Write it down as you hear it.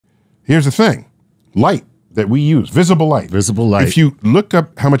here's the thing. Light that we use, visible light. Visible light. If you look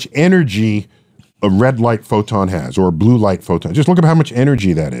up how much energy a red light photon has or a blue light photon, just look up how much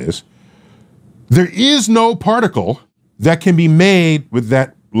energy that is. There is no particle that can be made with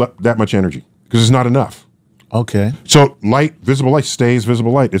that much energy because it's not enough. Okay. So light, visible light stays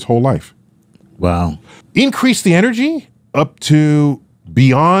visible light its whole life. Wow. Increase the energy up to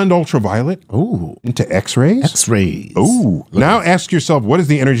beyond ultraviolet. Ooh. Into X-rays. X-rays. Ooh. Now ask yourself, what is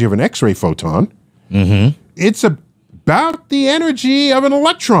the energy of an X-ray photon? Mm-hmm. It's about the energy of an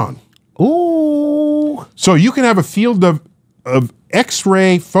electron. Ooh. So you can have a field of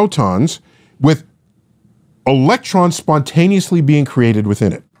X-ray photons with electrons spontaneously being created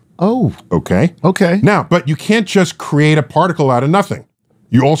within it. Oh. Okay? Okay. Now, but you can't just create a particle out of nothing.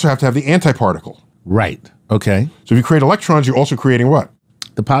 You also have to have the antiparticle. Right. Okay. So if you create electrons, you're also creating what?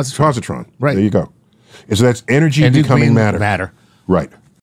 The positron. Positron. Right. There you go. And so that's energy becoming matter. Matter. Right.